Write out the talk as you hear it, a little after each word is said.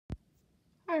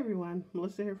Hi everyone,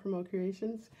 Melissa here from Mo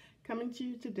Creations, coming to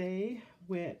you today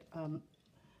with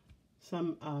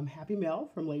some Happy Mail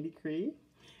from Lady Kre.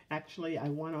 Actually, I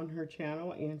went on her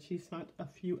channel and she sent a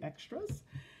few extras.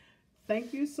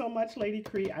 Thank you so much, Lady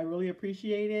Kre. I really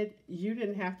appreciate it. You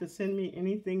didn't have to send me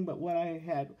anything but what I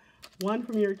had won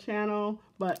from your channel,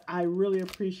 but I really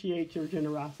appreciate your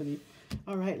generosity.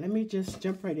 All right, let me just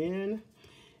jump right in.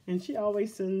 And she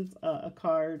always sends a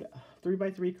card,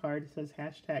 3x3 card. It says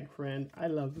 #friend. I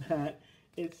love that.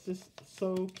 It's just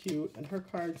so cute. And her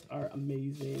cards are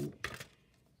amazing.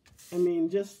 I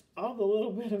mean, just all the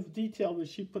little bit of detail that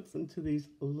she puts into these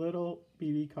little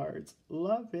BB cards.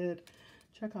 Love it.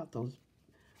 Check out those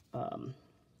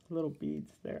little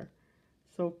beads there.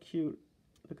 So cute.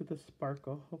 Look at the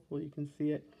sparkle. Hopefully you can see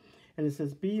it. And it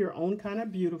says, be your own kind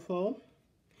of beautiful.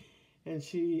 And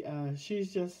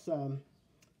she's just...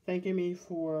 thanking me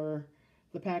for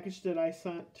the package that I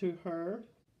sent to her.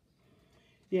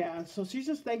 Yeah, so she's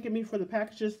just thanking me for the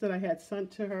packages that I had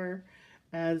sent to her,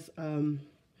 as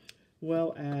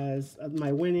well as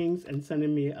my winnings, and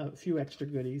sending me a few extra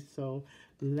goodies. So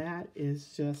that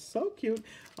is just so cute.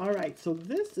 All right, so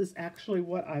this is actually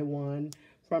what I won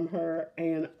from her.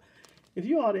 And if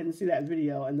you all didn't see that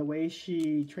video and the way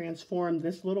she transformed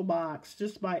this little box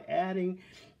just by adding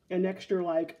an extra,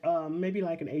 like maybe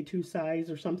like an A2 size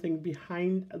or something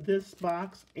behind this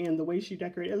box, and the way she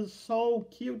decorated it is so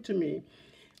cute to me.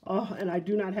 Oh, and I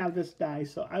do not have this die,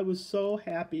 so I was so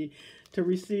happy to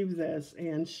receive this.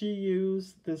 And she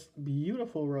used this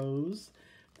beautiful rose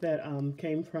that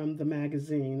came from the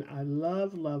magazine. I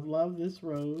love, love, love this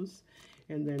rose.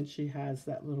 And then she has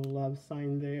that little love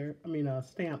sign there,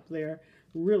 stamp there.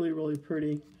 Really, really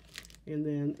pretty. And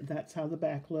then that's how the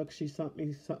back looks. She sent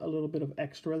me a little bit of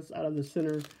extras out of the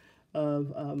center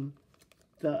of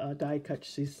the die cut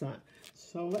she sent.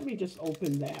 So let me just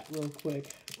open that real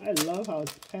quick. I love how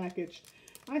it's packaged.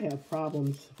 I have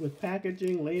problems with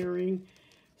packaging, layering.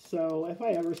 So if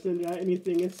I ever send out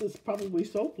anything, it's just probably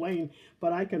so plain,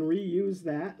 but I can reuse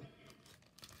that.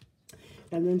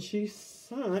 And then she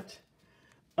sent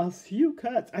a few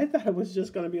cuts. I thought it was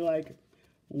just going to be like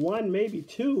one, maybe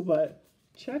two, but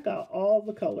check out all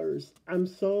the colors. I'm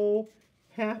so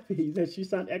happy that she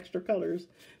sent extra colors,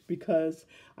 because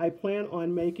I plan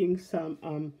on making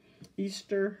some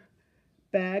Easter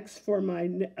bags for my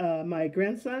my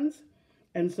grandsons,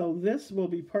 and so this will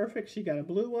be perfect. She got a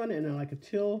blue one and then like a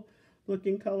teal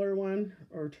looking color one,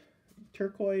 or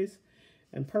turquoise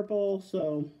and purple.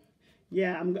 So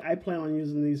yeah, I plan on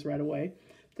using these right away.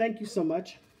 Thank you so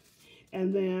much.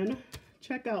 And then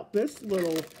check out this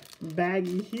little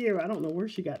baggie here. I don't know where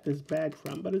she got this bag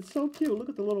from, but it's so cute. Look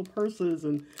at the little purses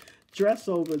and dress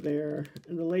over there,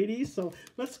 and the ladies. So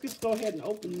let's just go ahead and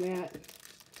open that.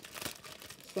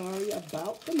 Sorry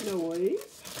about the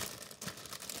noise.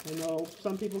 I know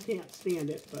some people can't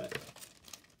stand it, but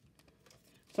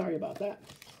sorry about that.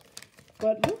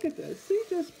 But look at this. She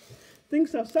just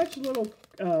thinks of such little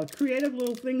creative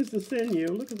little things to send you.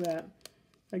 Look at that.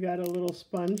 I got a little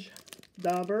sponge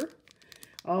dauber.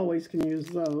 Always can use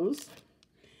those.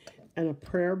 And a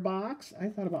prayer box. I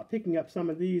thought about picking up some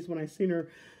of these when I seen her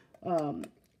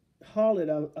haul it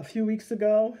a few weeks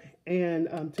ago, and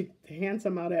to hand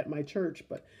some out at my church.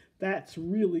 But that's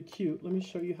really cute. Let me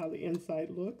show you how the inside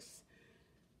looks.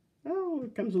 Oh,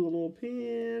 it comes with a little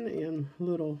pen and a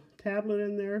little tablet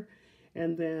in there.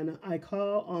 And then I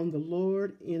call on the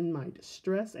Lord in my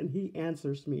distress, and he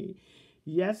answers me.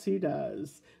 Yes, he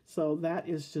does. So that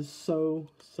is just so,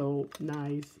 so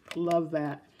nice. Love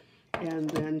that. And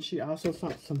then she also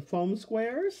sent some foam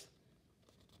squares.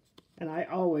 And I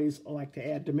always like to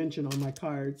add dimension on my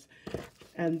cards.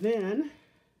 And then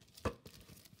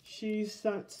she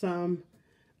sent some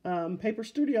Paper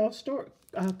Studio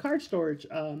card storage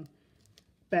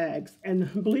bags.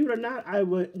 And believe it or not, I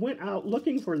went out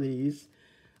looking for these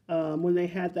when they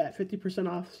had that 50%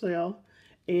 off sale.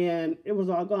 And it was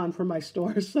all gone from my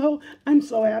store. So I'm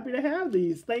so happy to have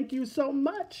these. Thank you so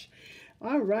much.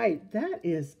 All right, that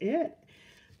is it.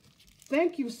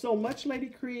 Thank you so much, Lady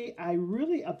Kre. I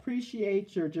really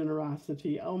appreciate your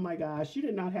generosity. Oh my gosh, you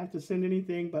did not have to send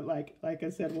anything, but like I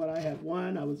said, what I had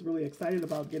won, I was really excited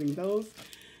about getting those.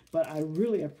 But I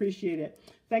really appreciate it.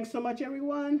 Thanks so much,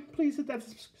 everyone. Please hit that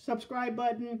subscribe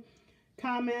button,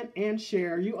 comment, and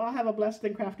share. You all have a blessed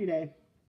and crafty day.